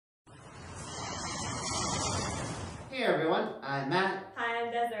there everyone, I'm Matt. Hi,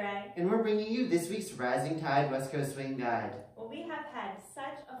 I'm Desiree. And we're bringing you this week's Rising Tide West Coast Swing Guide. Well, we have had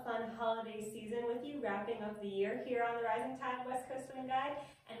such a fun holiday season with you, wrapping up the year here on the Rising Tide West Coast Swing Guide,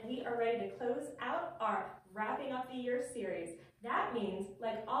 and we are ready to close out our Wrapping Up the Year series. That means,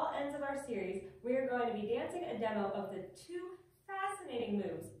 like all ends of our series, we are going to be dancing a demo of the two fascinating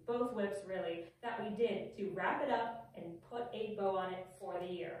moves, both whips really, that we did to wrap it up and put a bow on it for the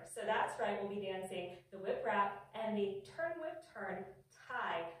year. So that's right, we'll be dancing the whip wrap and the turn whip turn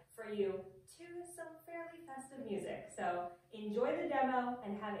tie for you to some fairly festive music. So enjoy the demo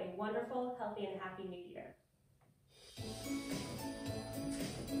and have a wonderful, healthy, and happy new year.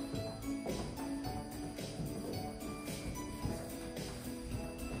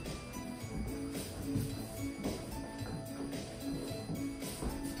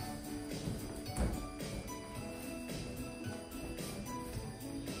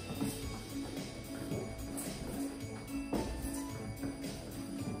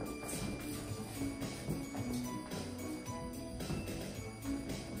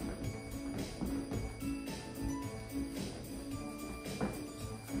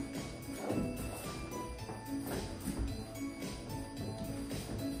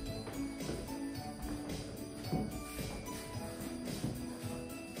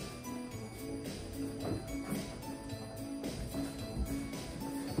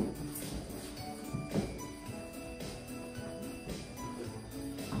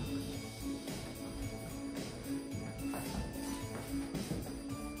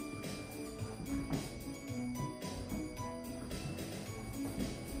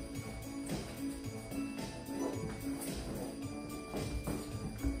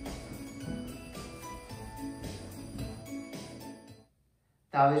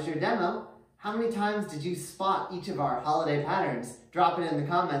 That was your demo. How many times did you spot each of our holiday patterns? Drop it in the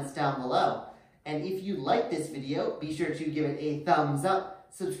comments down below. And if you like this video, be sure to give it a thumbs up,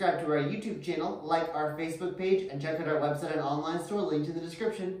 subscribe to our YouTube channel, like our Facebook page, and check out our website and online store linked in the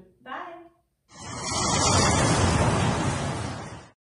description. Bye!